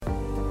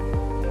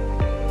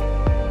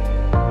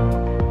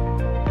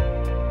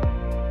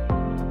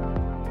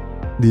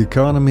The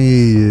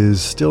economy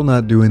is still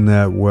not doing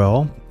that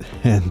well,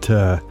 and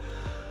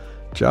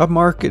job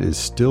market is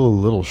still a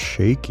little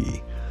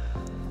shaky.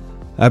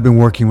 I've been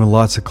working with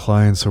lots of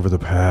clients over the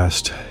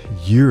past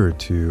year or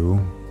two,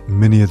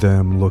 many of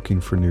them looking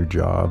for new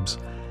jobs,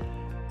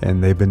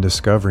 and they've been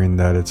discovering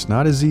that it's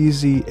not as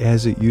easy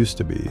as it used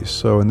to be.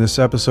 So in this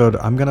episode,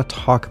 I'm going to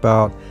talk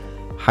about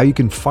how you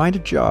can find a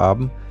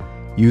job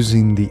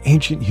using the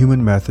ancient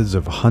human methods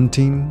of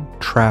hunting,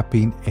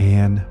 trapping,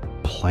 and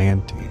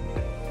planting.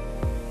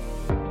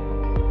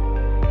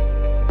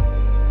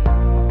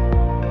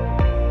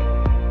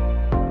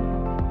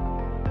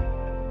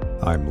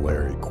 I'm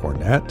Larry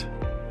Cornett,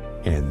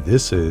 and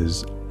this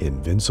is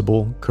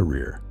Invincible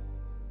Career.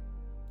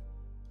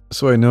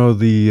 So I know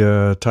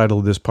the title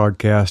of this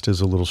podcast is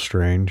a little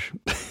strange.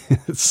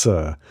 It's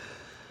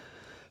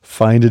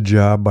Find a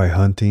Job by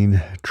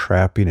Hunting,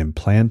 Trapping, and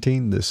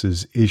Planting. This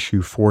is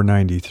issue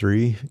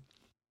 493.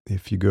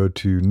 If you go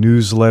to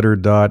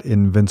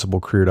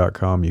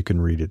newsletter.invinciblecareer.com, you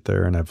can read it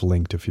there, and I've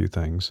linked a few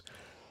things.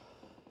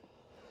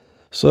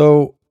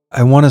 So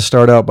I want to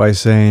start out by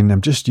saying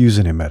I'm just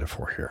using a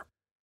metaphor here.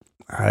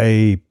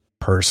 I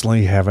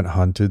personally haven't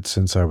hunted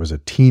since I was a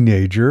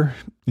teenager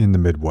in the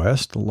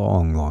Midwest,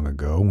 long, long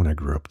ago when I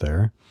grew up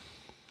there.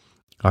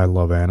 I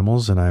love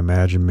animals, and I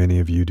imagine many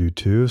of you do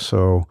too,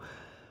 so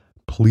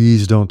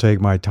please don't take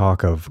my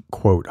talk of,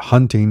 quote,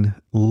 hunting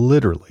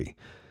literally.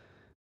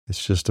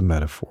 It's just a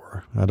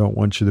metaphor. I don't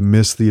want you to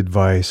miss the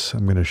advice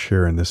I'm going to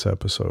share in this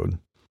episode.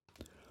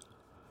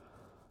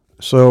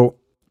 So,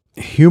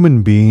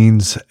 human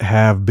beings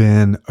have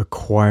been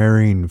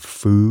acquiring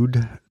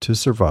food to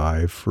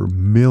survive for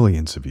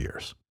millions of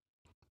years.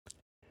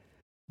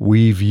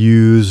 We've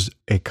used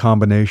a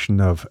combination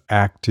of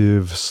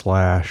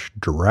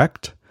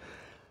active/direct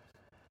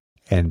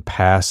and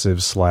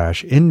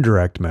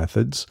passive/indirect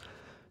methods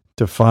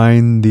to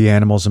find the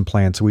animals and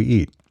plants we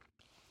eat.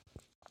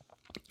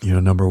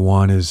 Number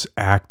one is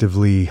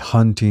actively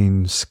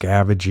hunting,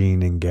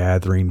 scavenging, and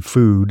gathering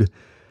food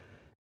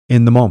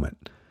in the moment.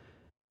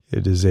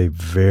 It is a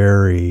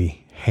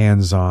very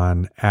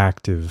hands-on,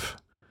 active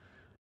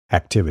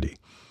activity.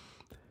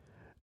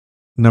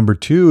 Number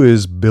two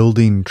is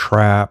building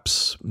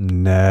traps,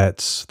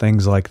 nets,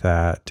 things like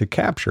that to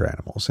capture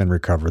animals and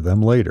recover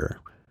them later.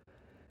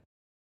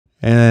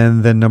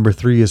 And then number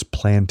three is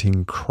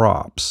planting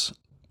crops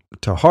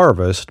to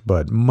harvest,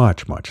 but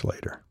much, much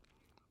later.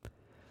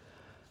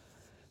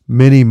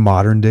 Many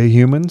modern-day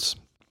humans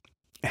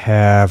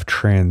have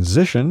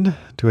transitioned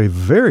to a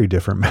very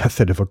different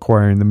method of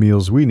acquiring the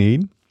meals we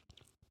need.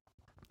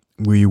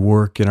 We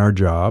work in our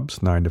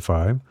jobs 9 to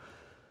 5.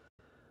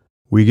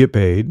 We get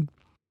paid,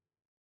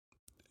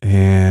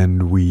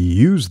 and we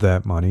use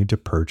that money to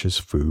purchase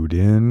food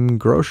in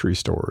grocery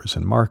stores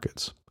and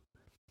markets.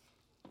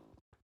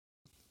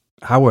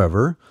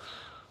 However,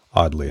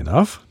 oddly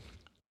enough,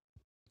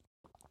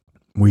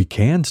 we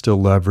can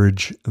still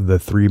leverage the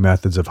three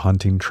methods of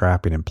hunting,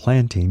 trapping, and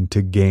planting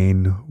to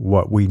gain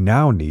what we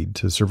now need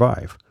to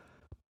survive: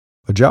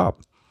 a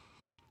job.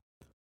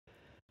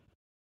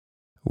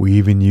 We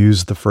even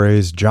use the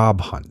phrase job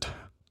hunt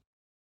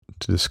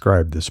to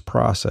describe this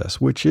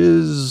process, which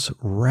is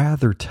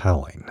rather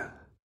telling,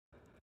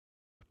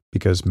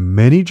 because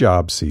many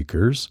job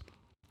seekers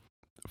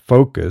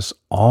focus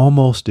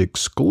almost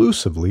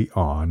exclusively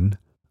on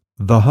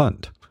the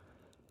hunt.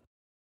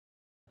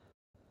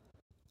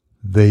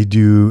 They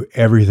do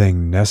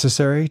everything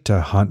necessary to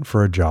hunt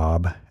for a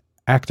job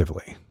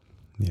actively.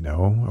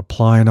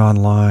 Applying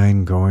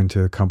online, going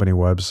to company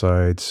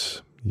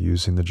websites,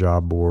 using the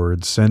job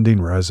boards, sending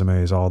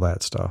resumes, all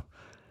that stuff.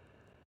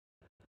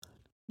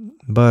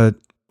 But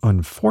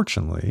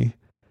unfortunately,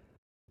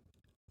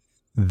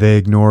 they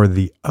ignore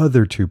the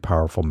other two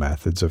powerful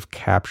methods of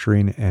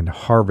capturing and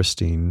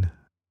harvesting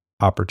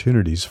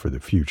opportunities for the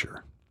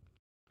future.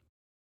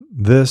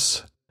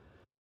 This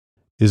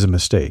is a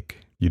mistake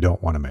you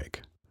don't want to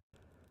make.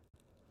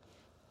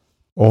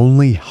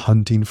 Only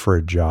hunting for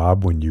a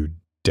job when you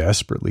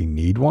desperately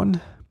need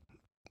one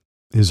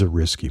is a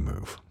risky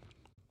move.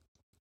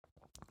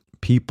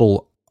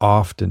 People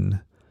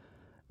often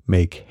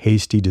make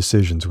hasty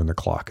decisions when the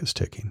clock is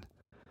ticking,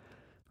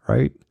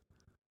 right?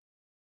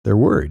 They're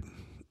worried.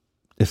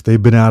 If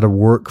they've been out of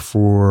work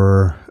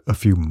for a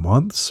few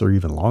months or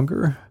even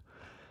longer,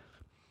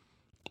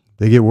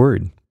 they get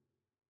worried.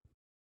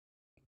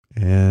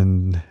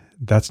 And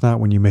that's not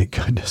when you make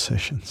good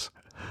decisions.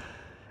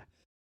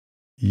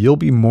 You'll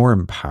be more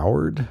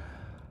empowered,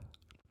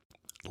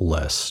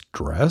 less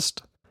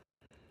stressed,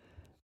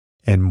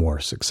 and more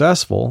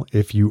successful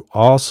if you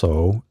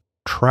also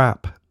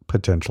trap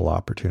potential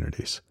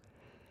opportunities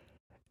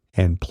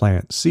and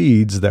plant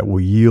seeds that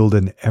will yield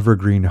an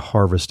evergreen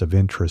harvest of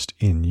interest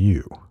in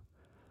you.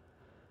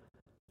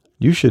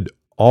 You should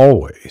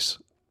always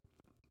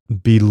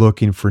be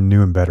looking for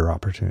new and better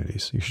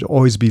opportunities. You should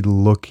always be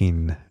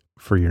looking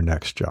for your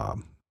next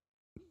job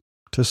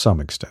to some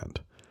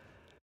extent.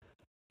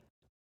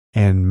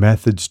 And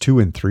methods 2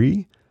 and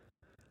 3,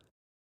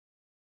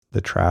 the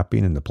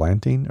trapping and the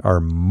planting, are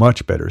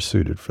much better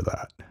suited for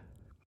that.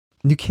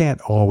 You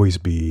can't always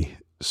be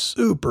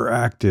super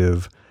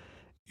active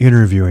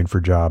interviewing for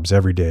jobs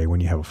every day when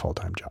you have a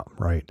full-time job,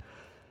 right?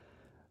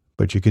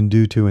 But you can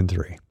do 2 and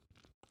 3.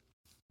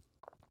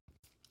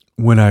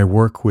 When I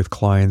work with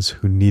clients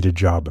who need a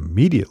job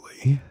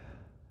immediately,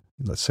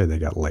 let's say they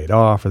got laid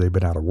off or they've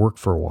been out of work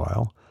for a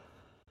while,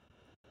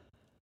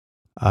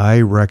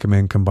 I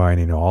recommend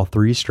combining all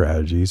 3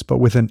 strategies, but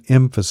with an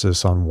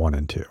emphasis on 1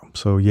 and 2.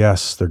 So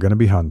yes, they're going to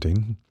be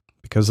hunting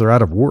because they're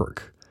out of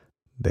work.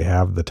 They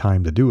have the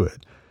time to do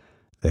it.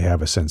 They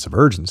have a sense of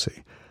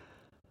urgency.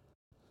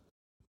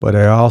 But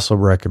I also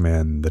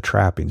recommend the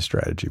trapping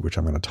strategy, which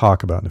I'm going to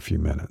talk about in a few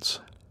minutes.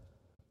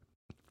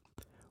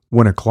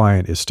 When a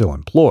client is still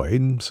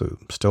employed, so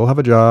still have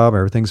a job,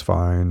 everything's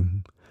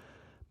fine,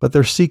 but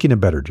they're seeking a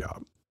better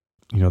job.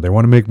 They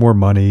want to make more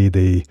money.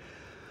 They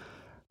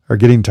are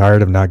getting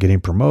tired of not getting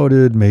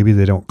promoted. Maybe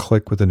they don't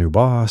click with a new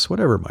boss,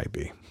 whatever it might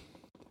be.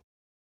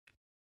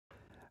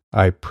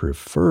 I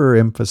prefer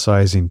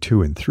emphasizing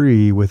 2 and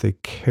 3 with a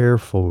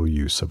careful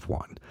use of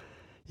 1.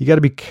 You got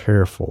to be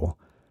careful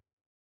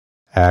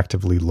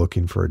actively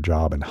looking for a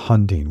job and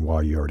hunting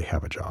while you already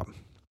have a job.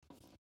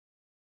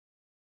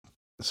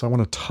 So I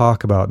want to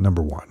talk about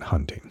number 1,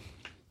 hunting.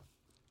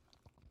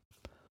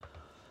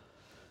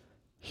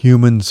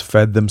 Humans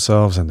fed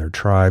themselves and their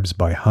tribes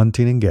by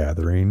hunting and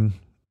gathering,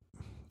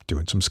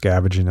 doing some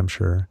scavenging, I'm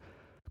sure,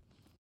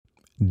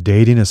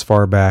 dating as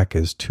far back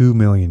as 2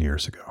 million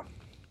years ago.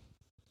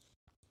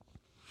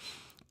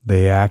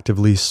 They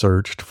actively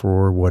searched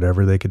for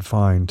whatever they could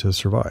find to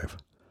survive.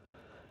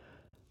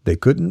 They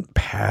couldn't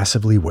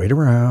passively wait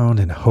around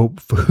and hope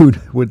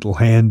food would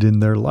land in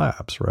their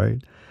laps,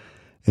 right?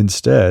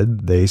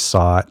 Instead, they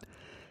sought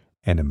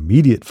an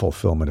immediate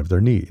fulfillment of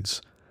their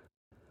needs.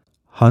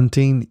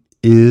 Hunting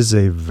is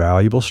a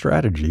valuable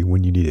strategy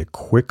when you need a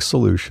quick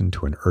solution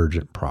to an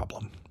urgent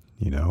problem.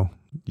 You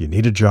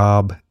need a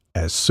job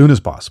as soon as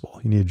possible.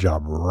 You need a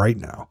job right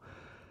now.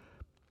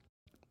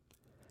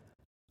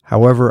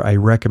 However, I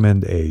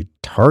recommend a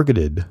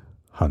targeted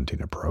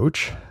hunting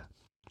approach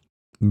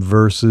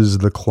versus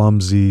the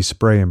clumsy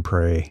spray and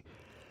pray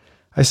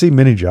I see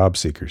many job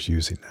seekers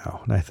using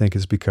now, and I think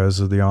it's because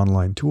of the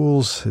online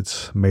tools.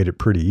 It's made it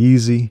pretty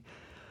easy.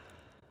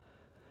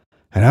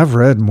 And I've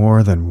read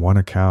more than one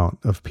account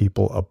of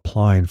people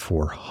applying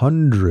for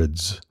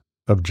hundreds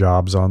of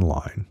jobs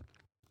online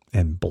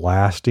and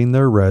blasting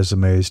their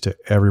resumes to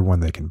everyone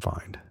they can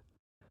find.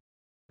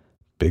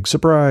 Big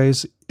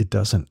surprise, it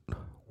doesn't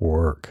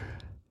work.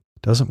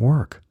 It doesn't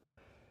work.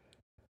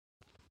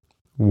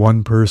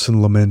 One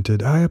person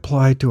lamented, I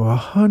applied to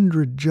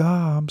 100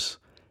 jobs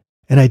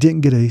and I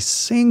didn't get a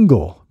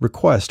single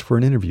request for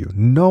an interview.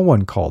 No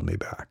one called me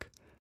back.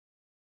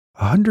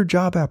 100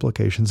 job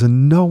applications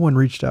and no one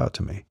reached out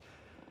to me.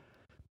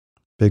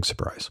 Big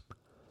surprise.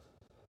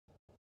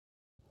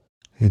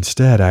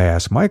 Instead, I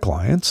ask my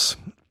clients,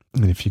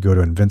 and if you go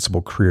to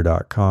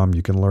invinciblecareer.com,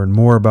 you can learn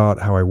more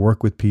about how I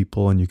work with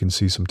people and you can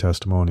see some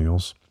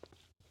testimonials.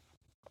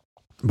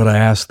 But I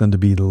ask them to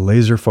be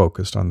laser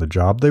focused on the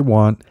job they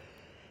want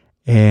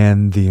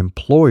and the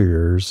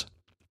employers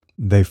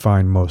they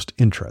find most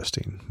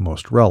interesting,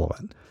 most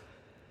relevant.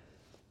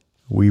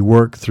 We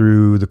work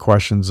through the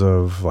questions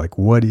of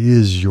what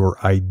is your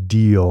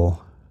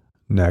ideal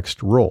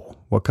next role?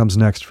 What comes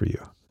next for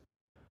you?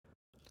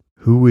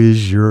 Who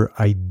is your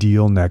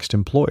ideal next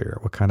employer?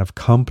 What kind of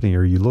company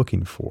are you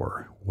looking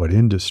for? What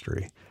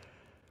industry?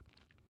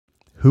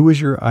 Who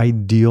is your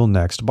ideal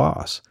next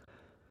boss?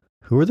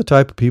 Who are the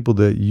type of people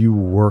that you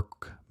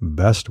work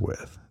best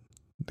with?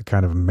 The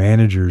kind of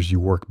managers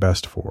you work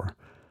best for?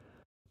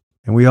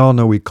 And we all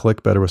know we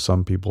click better with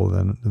some people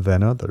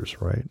than others,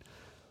 right?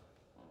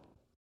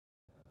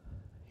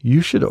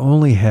 You should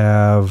only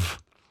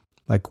have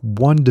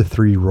 1 to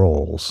 3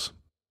 roles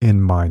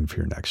in mind for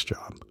your next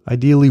job.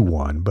 Ideally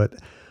 1, but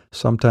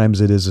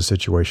sometimes it is a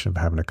situation of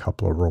having a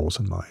couple of roles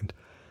in mind.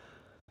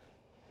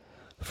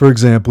 For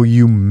example,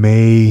 you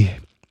may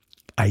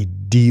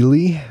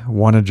ideally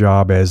want a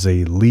job as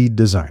a lead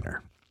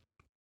designer.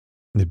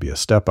 It'd be a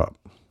step up.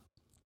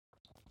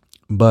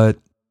 But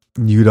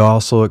you'd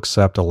also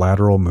accept a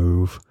lateral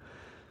move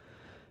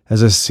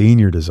as a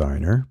senior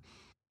designer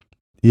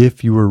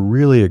if you were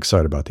really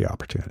excited about the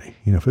opportunity.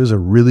 If it was a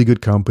really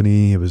good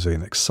company, it was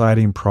an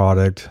exciting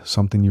product,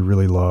 something you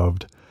really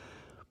loved,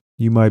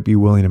 you might be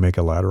willing to make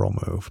a lateral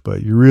move,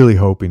 but you're really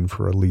hoping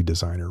for a lead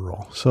designer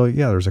role. So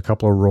yeah, there's a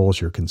couple of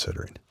roles you're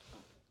considering.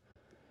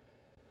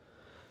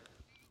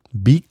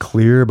 Be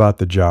clear about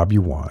the job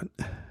you want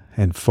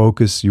and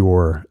focus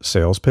your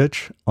sales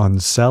pitch on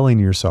selling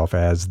yourself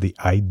as the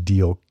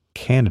ideal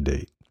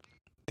candidate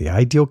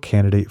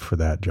for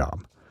that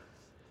job.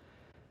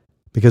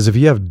 Because if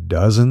you have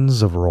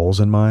dozens of roles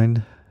in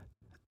mind,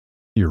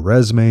 your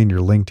resume and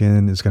your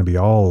LinkedIn is going to be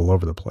all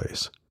over the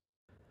place.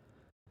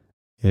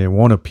 And it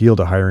won't appeal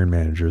to hiring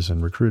managers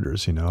and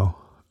recruiters,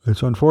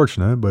 It's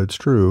unfortunate, but it's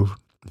true.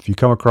 If you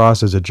come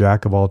across as a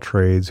jack of all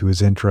trades who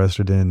is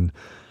interested in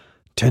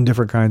 10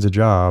 different kinds of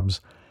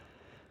jobs,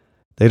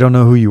 they don't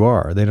know who you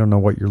are. They don't know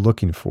what you're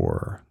looking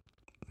for.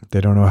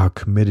 They don't know how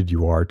committed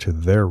you are to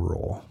their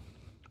role.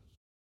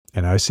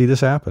 And I see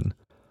this happen.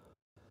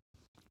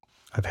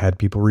 I've had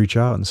people reach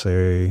out and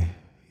say,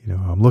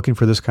 I'm looking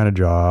for this kind of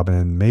job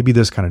and maybe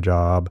this kind of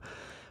job,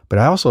 but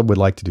I also would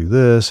like to do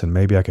this and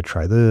maybe I could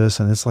try this.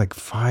 And it's like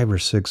 5 or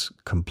 6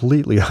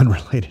 completely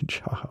unrelated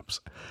jobs.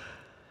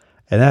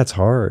 And that's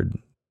hard.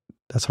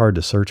 That's hard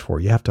to search for.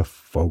 You have to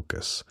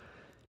focus.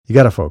 You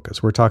got to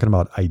focus. We're talking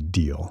about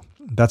ideal.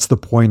 That's the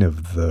point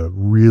of the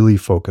really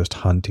focused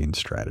hunting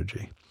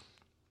strategy.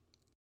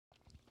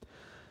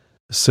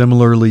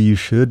 Similarly, you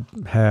should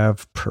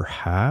have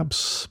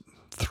perhaps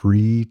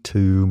 3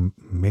 to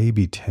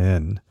maybe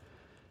 10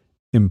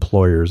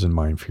 employers in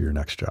mind for your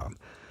next job.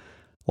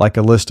 Like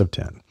a list of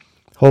 10,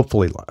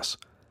 hopefully less.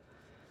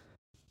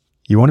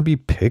 You want to be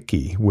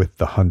picky with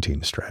the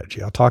hunting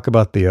strategy. I'll talk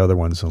about the other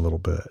ones in a little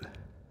bit.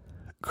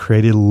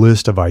 Create a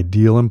list of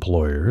ideal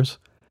employers.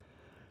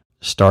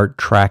 Start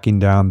tracking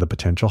down the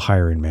potential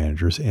hiring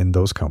managers in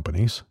those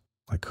companies.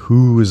 Like,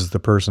 who is the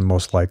person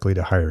most likely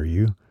to hire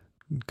you?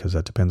 Because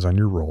that depends on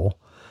your role.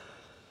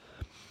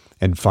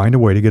 And find a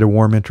way to get a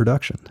warm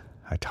introduction.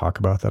 I talk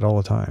about that all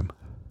the time.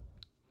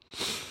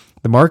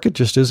 The market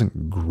just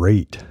isn't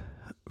great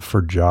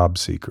for job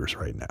seekers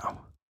right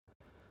now.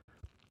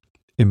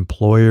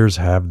 Employers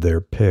have their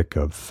pick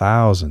of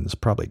thousands,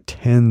 probably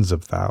tens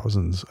of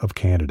thousands of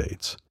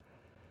candidates.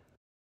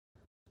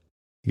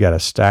 You got to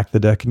stack the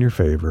deck in your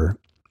favor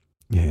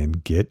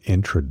and get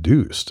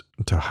introduced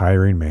to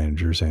hiring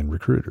managers and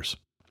recruiters.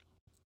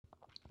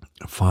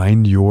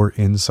 Find your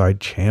inside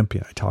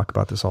champion. I talk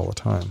about this all the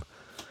time.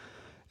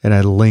 And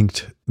I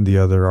linked the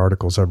other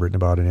articles I've written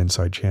about an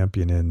inside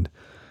champion in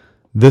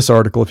this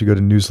article. If you go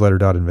to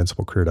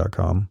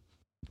newsletter.invinciblecareer.com,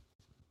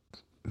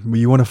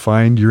 you want to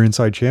find your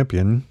inside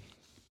champion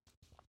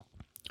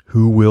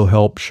who will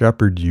help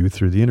shepherd you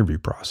through the interview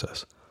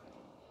process.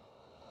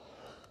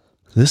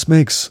 This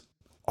makes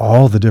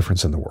all the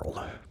difference in the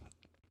world.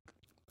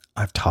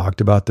 I've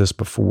talked about this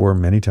before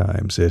many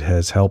times. It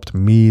has helped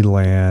me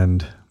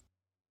land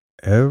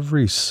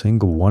every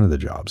single one of the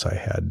jobs I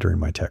had during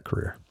my tech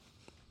career.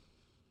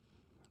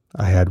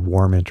 I had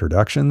warm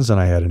introductions and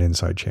I had an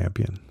inside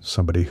champion,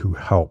 somebody who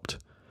helped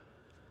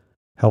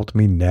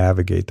me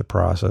navigate the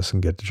process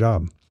and get the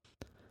job.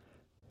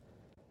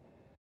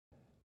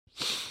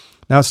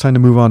 Now it's time to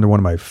move on to one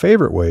of my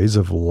favorite ways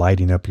of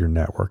lighting up your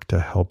network to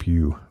help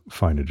you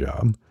find a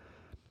job.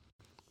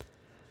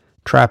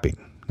 Trapping,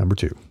 number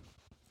 2.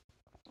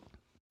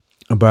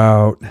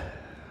 About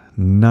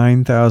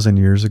 9,000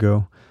 years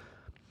ago,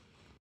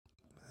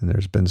 and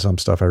there's been some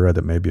stuff I read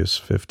that maybe is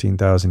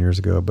 15,000 years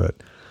ago, but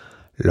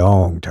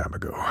long time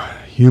ago,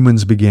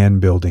 humans began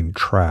building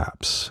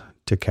traps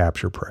to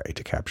capture prey,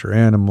 to capture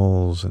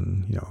animals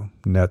and,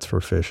 nets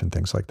for fish and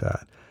things like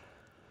that.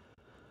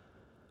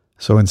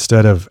 So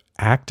instead of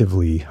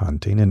actively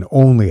hunting and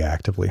only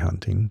actively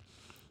hunting,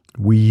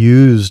 we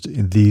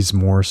used these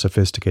more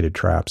sophisticated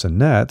traps and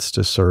nets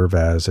to serve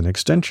as an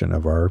extension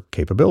of our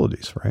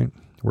capabilities, right?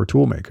 We're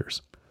tool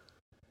makers.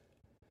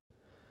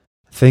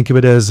 Think of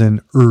it as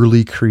an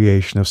early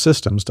creation of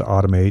systems to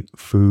automate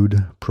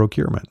food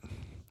procurement.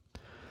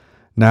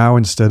 Now,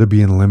 instead of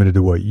being limited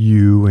to what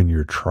you and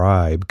your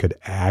tribe could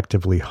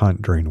actively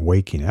hunt during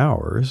waking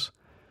hours,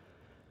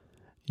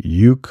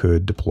 you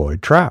could deploy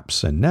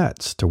traps and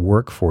nets to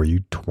work for you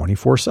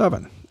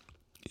 24/7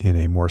 in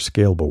a more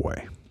scalable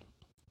way.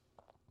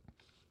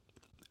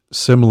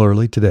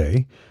 Similarly,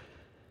 today,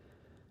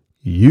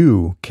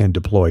 you can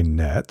deploy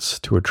nets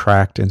to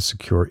attract and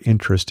secure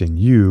interest in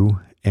you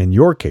and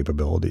your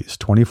capabilities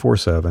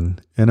 24/7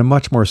 in a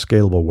much more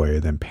scalable way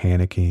than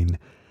panicking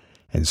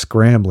and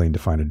scrambling to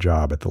find a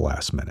job at the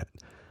last minute.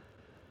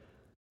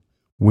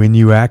 When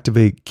you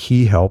activate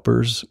key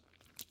helpers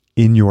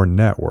in your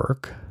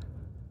network,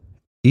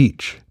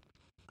 each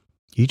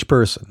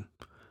person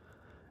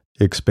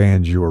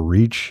expands your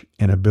reach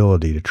and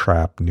ability to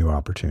trap new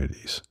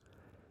opportunities.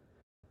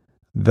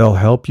 They'll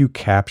help you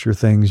capture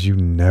things you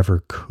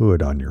never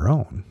could on your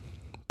own.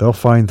 They'll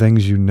find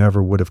things you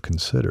never would have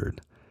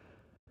considered.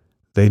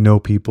 They know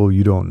people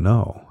you don't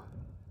know.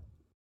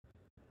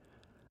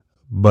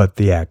 But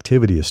the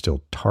activity is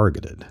still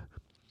targeted.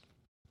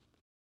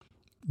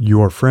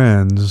 Your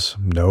friends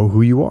know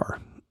who you are.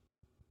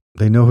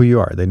 They know who you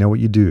are. They know what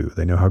you do.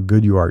 They know how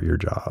good you are at your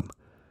job.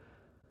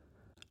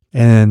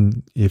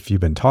 And if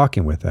you've been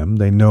talking with them,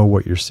 they know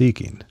what you're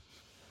seeking.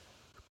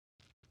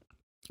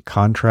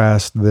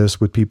 Contrast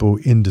this with people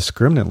who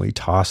indiscriminately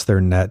toss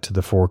their net to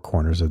the four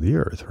corners of the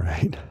earth,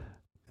 right?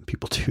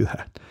 People do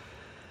that.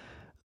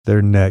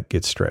 Their net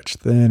gets stretched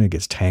thin. It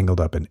gets tangled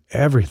up in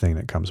everything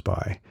that comes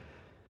by,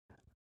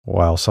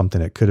 while something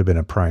that could have been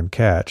a prime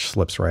catch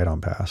slips right on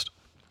past.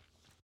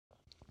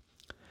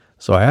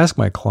 So I ask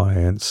my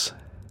clients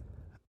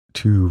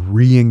to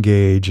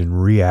re-engage and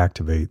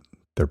reactivate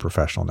their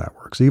professional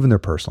networks, even their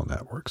personal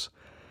networks.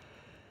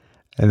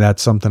 And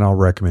that's something I'll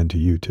recommend to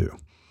you too.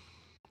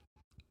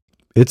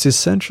 It's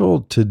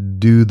essential to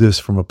do this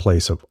from a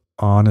place of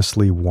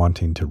honestly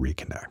wanting to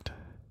reconnect.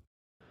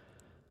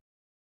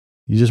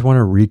 You just want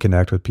to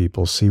reconnect with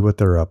people, see what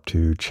they're up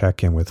to,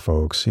 check in with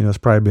folks. It's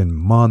probably been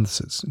months,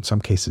 it's in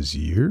some cases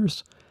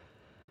years.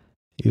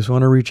 You just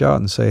want to reach out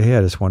and say, hey,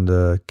 I just wanted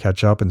to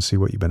catch up and see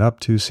what you've been up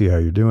to, see how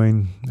you're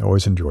doing. I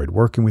always enjoyed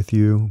working with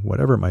you,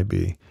 whatever it might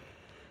be.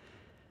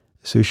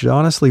 So you should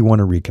honestly want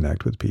to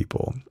reconnect with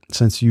people,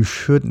 since you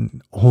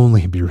shouldn't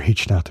only be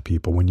reaching out to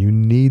people when you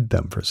need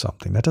them for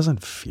something. That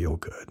doesn't feel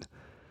good.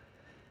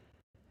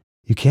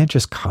 You can't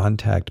just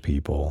contact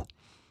people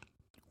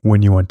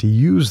when you want to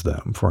use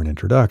them for an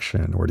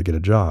introduction or to get a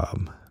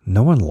job.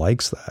 No one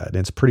likes that.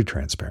 It's pretty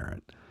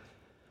transparent.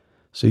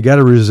 So you got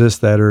to resist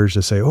that urge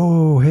to say,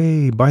 oh,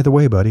 hey, by the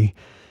way, buddy,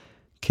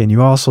 can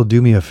you also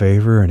do me a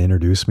favor and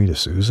introduce me to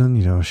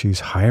Susan? She's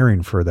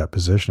hiring for that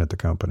position at the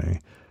company.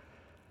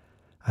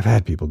 I've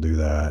had people do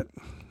that.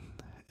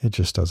 It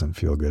just doesn't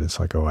feel good.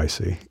 It's like, oh, I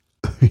see.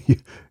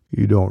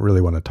 You don't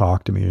really want to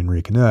talk to me and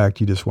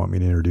reconnect. You just want me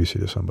to introduce you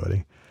to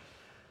somebody.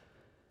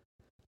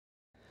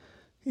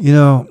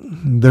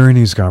 During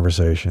these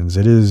conversations,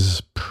 it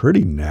is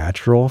pretty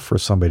natural for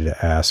somebody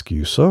to ask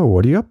you, so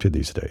what are you up to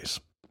these days?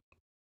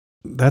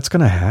 That's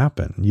going to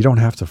happen. You don't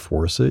have to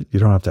force it. You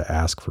don't have to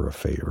ask for a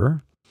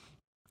favor.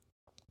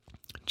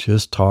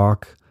 Just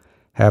talk,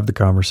 have the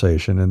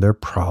conversation, and they're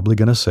probably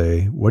going to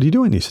say, what are you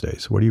doing these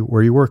days? Where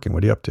are you working?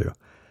 What are you up to?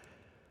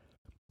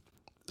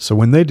 So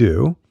when they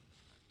do,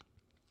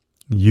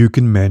 you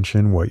can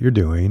mention what you're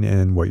doing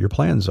and what your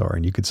plans are.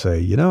 And you could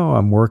say,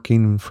 I'm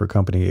working for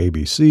company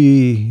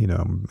ABC,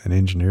 I'm an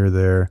engineer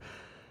there,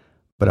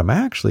 but I'm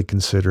actually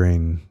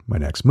considering my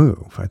next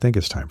move. I think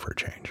it's time for a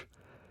change.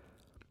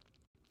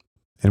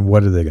 And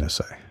what are they going to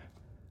say?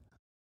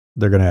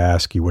 They're going to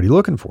ask you, what are you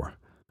looking for?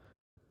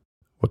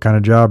 What kind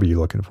of job are you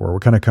looking for?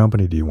 What kind of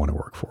company do you want to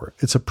work for?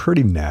 It's a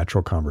pretty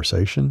natural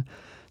conversation,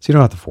 so you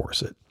don't have to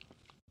force it.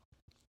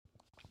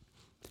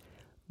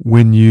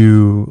 When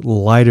you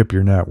light up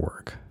your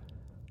network,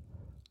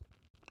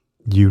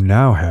 you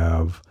now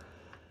have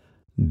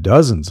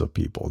dozens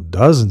and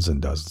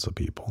dozens of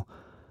people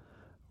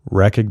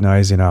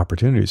recognizing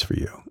opportunities for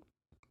you.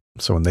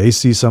 So when they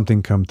see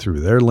something come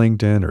through their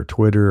LinkedIn or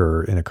Twitter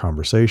or in a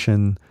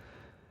conversation,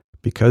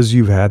 because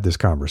you've had this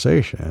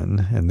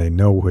conversation and they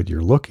know what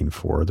you're looking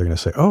for, they're going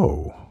to say,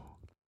 oh,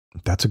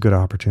 that's a good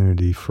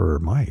opportunity for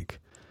Mike.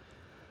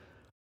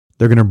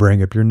 They're going to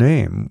bring up your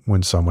name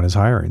when someone is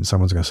hiring.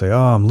 Someone's going to say,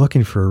 oh, I'm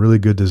looking for a really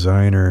good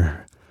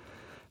designer.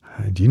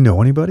 Do you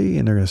know anybody?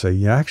 And they're going to say,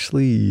 yeah,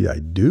 actually, I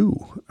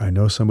do. I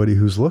know somebody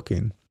who's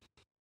looking.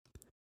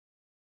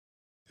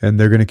 And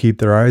they're going to keep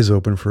their eyes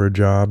open for a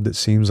job that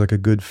seems like a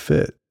good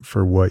fit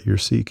for what you're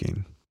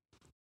seeking.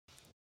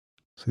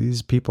 So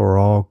these people are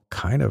all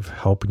kind of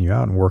helping you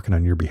out and working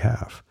on your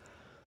behalf.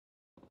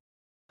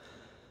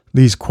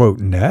 These quote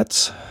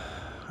nets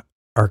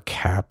are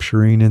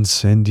capturing and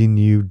sending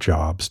you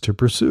jobs to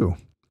pursue.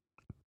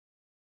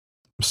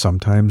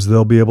 Sometimes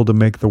they'll be able to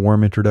make the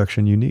warm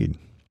introduction you need.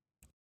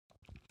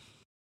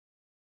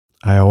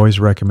 I always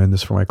recommend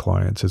this for my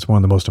clients. It's one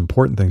of the most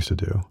important things to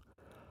do.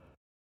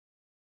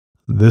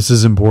 This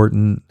is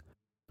important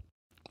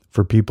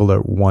for people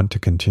that want to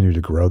continue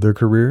to grow their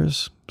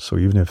careers. So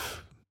even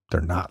if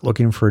they're not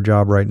looking for a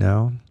job right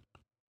now,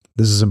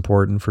 this is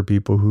important for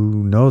people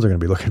who know they're going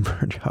to be looking for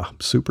a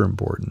job. Super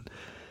important.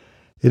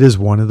 It is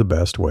one of the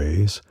best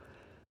ways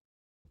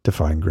to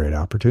find great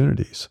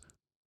opportunities.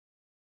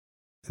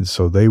 And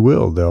so they'll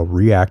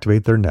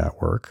reactivate their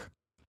network.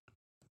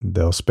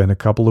 They'll spend a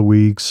couple of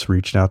weeks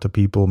reaching out to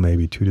people,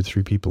 maybe 2 to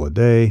 3 people a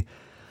day.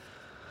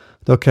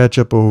 They'll catch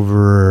up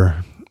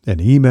over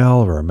an email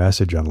or a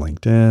message on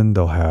LinkedIn.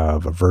 They'll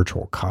have a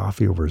virtual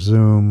coffee over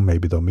Zoom.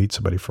 Maybe they'll meet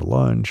somebody for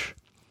lunch.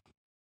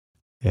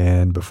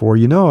 And before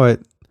you know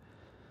it,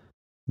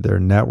 their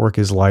network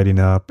is lighting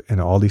up and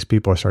all these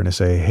people are starting to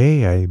say,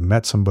 hey, I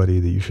met somebody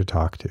that you should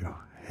talk to.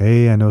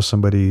 Hey, I know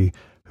somebody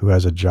who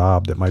has a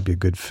job that might be a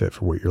good fit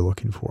for what you're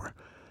looking for.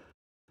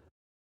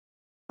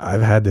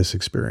 I've had this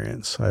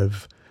experience.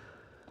 I've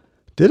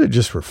did it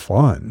just for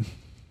fun.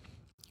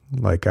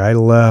 Like I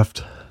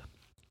left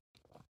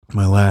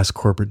my last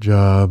corporate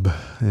job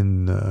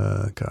in,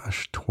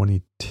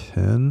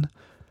 2010.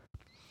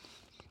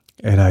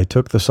 And I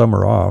took the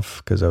summer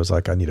off because I was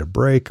like, I need a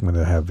break. I'm going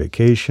to have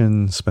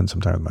vacation, spend some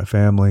time with my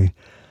family,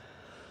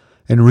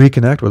 and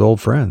reconnect with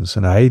old friends.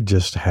 And I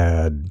just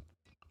had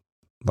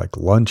like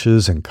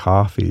lunches and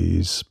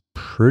coffees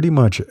pretty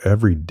much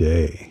every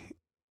day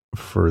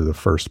for the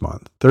first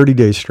month. 30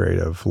 days straight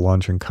of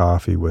lunch and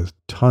coffee with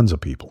tons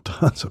of people.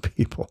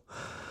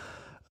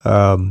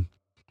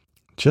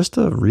 Just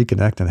to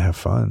reconnect and have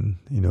fun,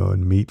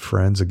 and meet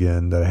friends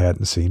again that I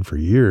hadn't seen for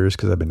years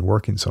because I've been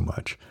working so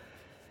much.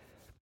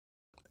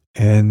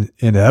 And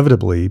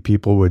inevitably,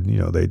 people would,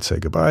 they'd say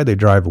goodbye, they'd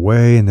drive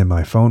away, and then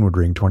my phone would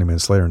ring 20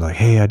 minutes later and like,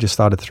 hey, I just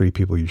thought of 3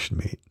 people you should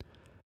meet.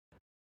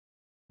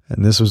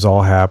 And this was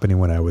all happening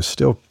when I was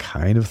still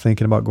kind of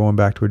thinking about going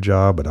back to a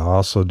job, but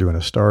also doing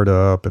a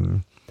startup.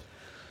 And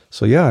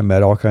so, yeah, I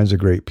met all kinds of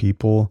great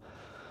people,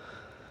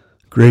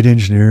 great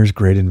engineers,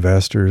 great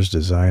investors,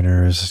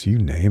 designers, you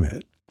name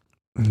it.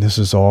 And this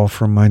is all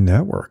from my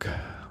network.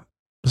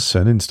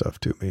 sending stuff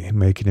to me,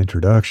 making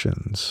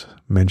introductions,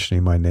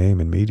 mentioning my name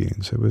in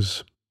meetings.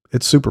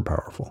 It's super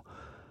powerful.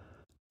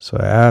 So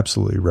I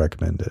absolutely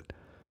recommend it.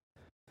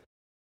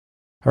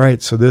 All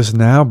right, so this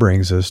now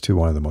brings us to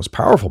one of the most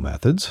powerful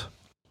methods,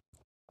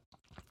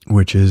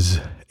 which is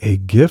a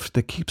gift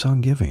that keeps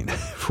on giving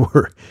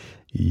for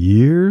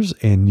years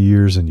and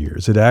years and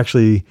years. It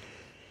actually,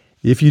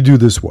 if you do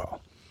this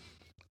well,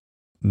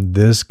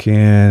 this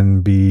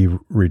can be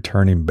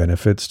returning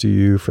benefits to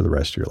you for the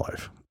rest of your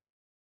life.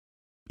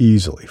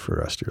 Easily for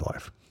the rest of your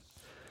life.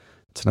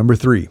 It's number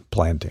 3,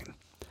 planting.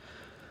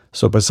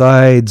 So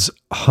besides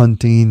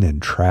hunting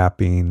and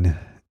trapping,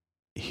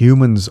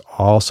 humans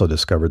also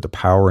discovered the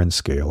power and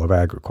scale of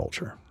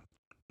agriculture.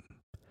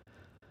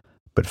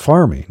 But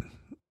farming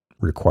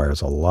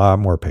requires a lot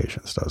more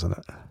patience, doesn't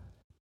it?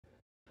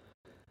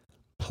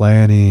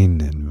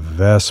 Planning,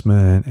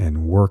 investment,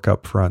 and work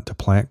up front to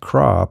plant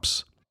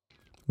crops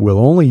will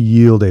only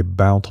yield a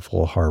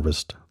bountiful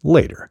harvest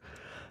later.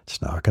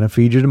 It's not going to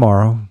feed you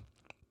tomorrow.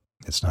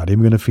 It's not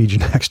even going to feed you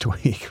next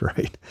week,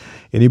 right?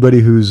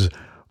 Anybody who's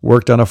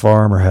worked on a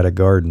farm or had a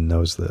garden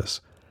knows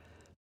this.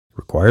 It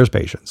requires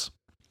patience.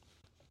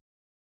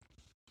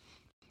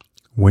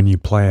 When you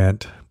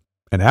plant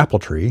an apple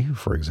tree,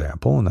 for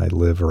example, and I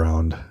live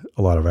around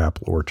a lot of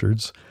apple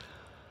orchards,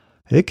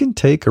 it can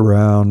take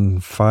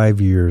around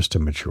 5 years to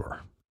mature.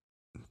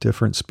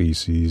 Different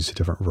species,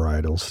 different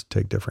varietals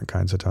take different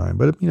kinds of time,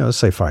 but let's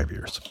say 5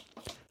 years.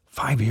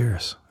 5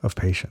 years of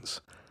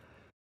patience.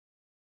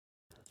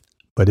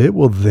 But it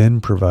will then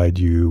provide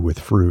you with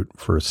fruit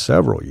for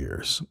several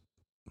years,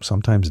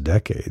 sometimes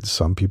decades.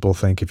 Some people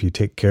think if you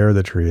take care of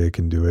the tree, it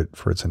can do it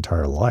for its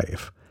entire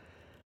life.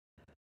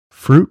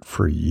 Fruit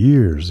for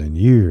years and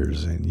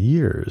years and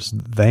years,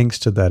 thanks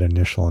to that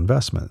initial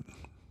investment,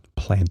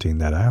 planting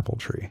that apple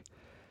tree.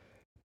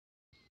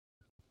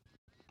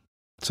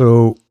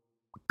 So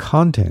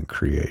content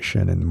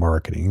creation and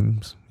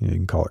marketing, you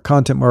can call it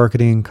content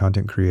marketing,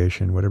 content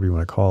creation, whatever you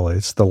want to call it.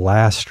 It's the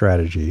last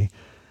strategy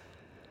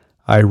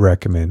I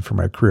recommend for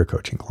my career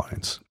coaching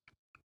clients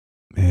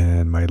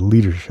and my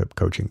leadership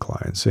coaching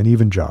clients and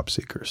even job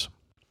seekers.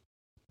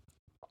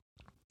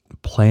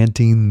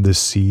 Planting the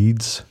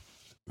seeds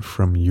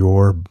from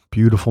your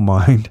beautiful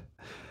mind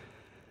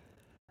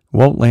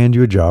won't land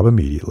you a job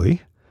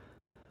immediately,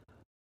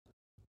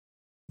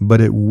 but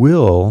it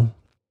will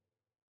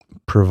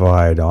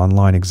provide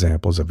online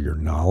examples of your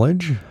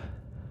knowledge,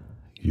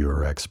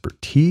 your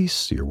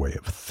expertise, your way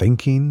of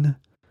thinking,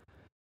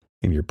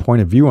 and your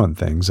point of view on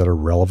things that are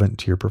relevant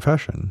to your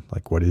profession.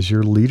 Like, what is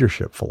your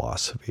leadership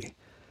philosophy?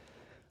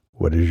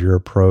 What is your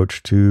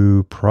approach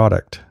to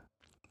product?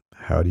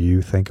 How do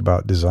you think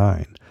about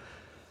design?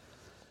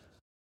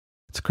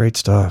 It's great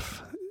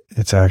stuff.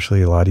 It's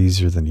actually a lot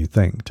easier than you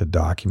think to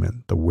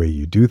document the way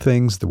you do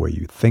things, the way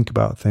you think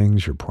about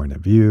things, your point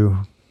of view.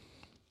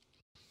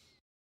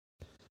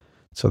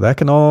 So that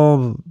can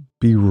all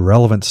be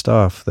relevant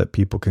stuff that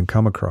people can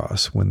come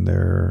across when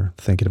they're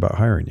thinking about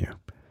hiring you.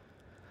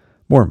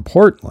 More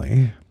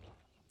importantly,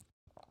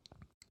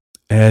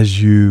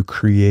 as you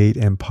create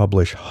and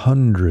publish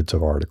hundreds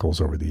of articles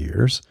over the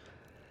years,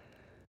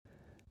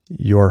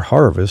 your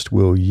harvest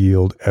will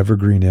yield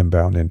evergreen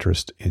inbound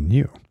interest in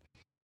you.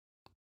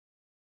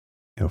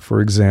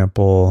 For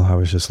example, I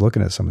was just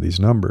looking at some of these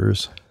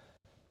numbers.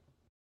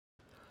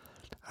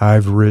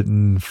 I've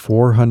written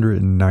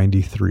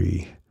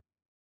 493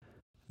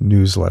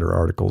 newsletter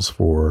articles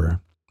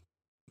for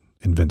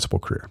Invincible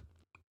Career.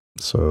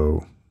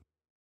 So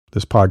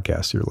this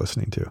podcast you're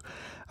listening to,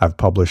 I've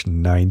published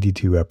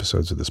 92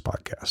 episodes of this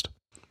podcast.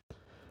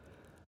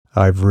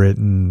 I've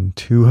written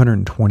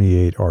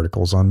 228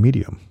 articles on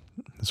Medium.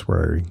 That's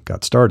where I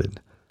got started.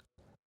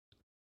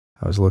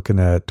 I was looking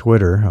at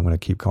Twitter. I'm going to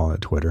keep calling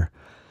it Twitter.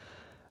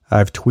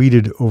 I've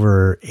tweeted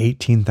over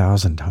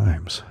 18,000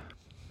 times.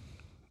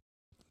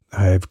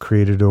 I've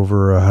created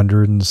over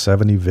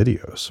 170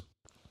 videos.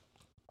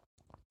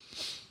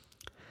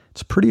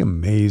 It's pretty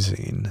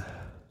amazing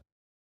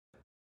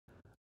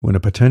when a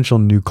potential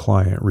new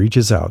client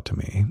reaches out to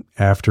me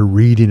after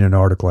reading an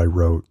article I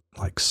wrote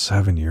like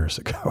 7 years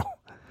ago.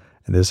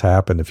 And this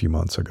happened a few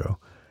months ago.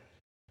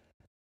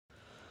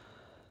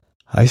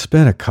 I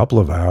spent a couple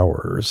of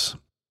hours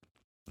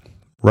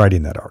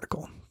writing that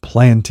article,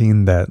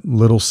 planting that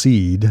little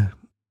seed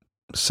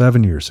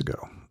 7 years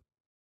ago.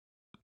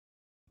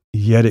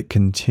 Yet it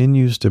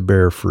continues to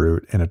bear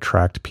fruit and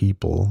attract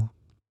people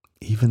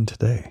even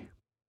today.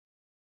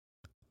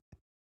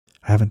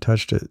 I haven't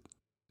touched it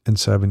in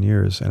 7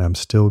 years, and I'm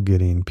still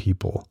getting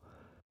people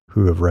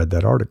who have read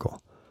that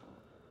article.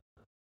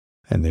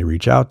 And they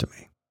reach out to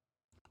me.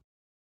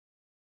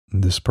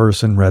 This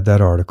person read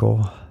that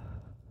article,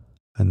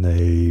 and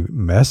they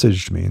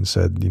messaged me and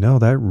said,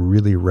 that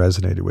really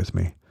resonated with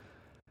me.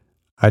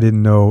 I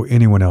didn't know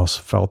anyone else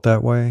felt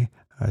that way.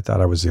 I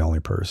thought I was the only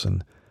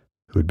person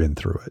who had been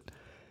through it.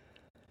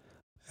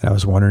 And I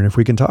was wondering if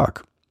we can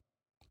talk.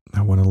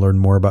 I want to learn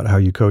more about how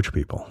you coach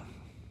people.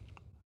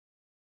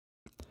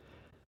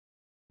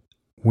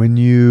 When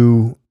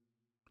you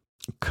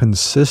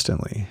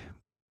consistently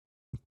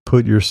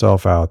put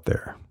yourself out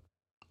there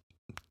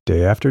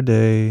day after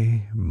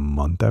day,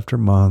 month after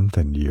month,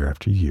 and year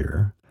after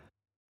year,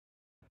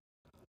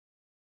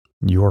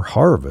 your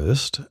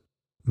harvest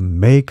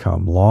may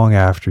come long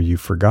after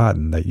you've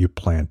forgotten that you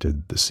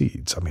planted the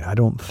seeds. I mean, I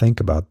don't think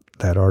about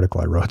that article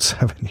I wrote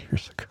 7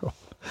 years ago.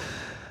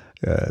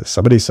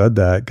 Somebody said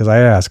that because I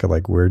asked,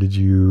 like, where did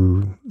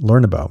you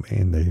learn about me?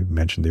 And they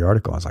mentioned the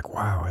article. I was like,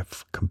 wow,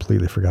 I've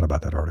completely forgot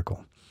about that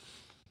article.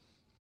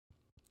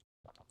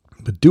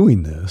 But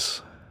doing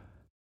this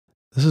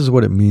is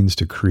what it means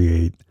to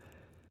create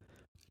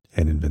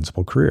an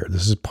invincible career.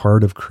 This is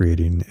part of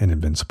creating an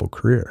invincible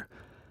career.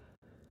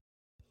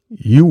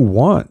 You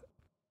want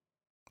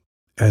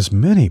as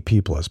many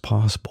people as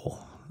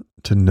possible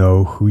to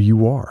know who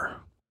you are.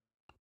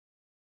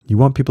 You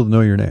want people to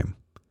know your name.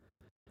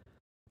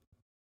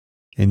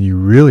 And you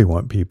really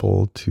want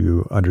people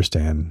to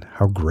understand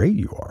how great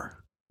you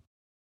are,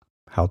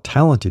 how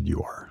talented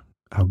you are,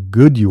 how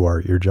good you are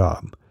at your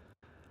job.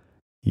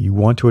 You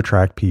want to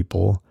attract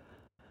people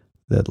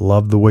that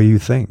love the way you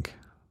think.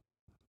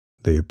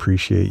 They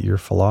appreciate your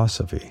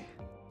philosophy.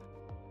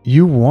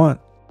 You want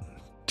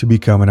to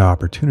become an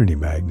opportunity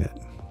magnet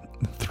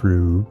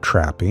through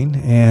trapping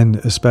and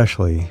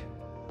especially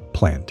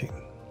planting.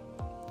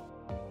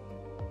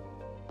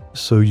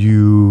 So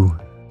you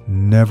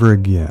never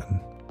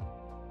again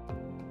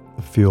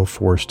feel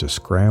forced to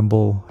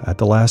scramble at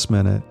the last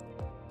minute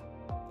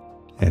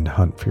and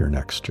hunt for your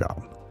next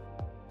job.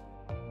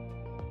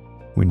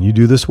 When you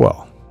do this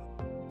well,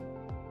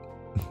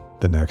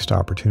 the next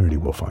opportunity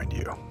will find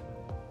you.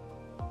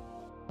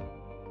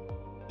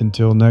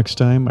 Until next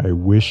time, I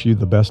wish you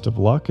the best of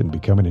luck in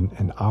becoming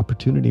an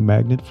opportunity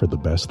magnet for the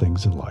best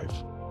things in life.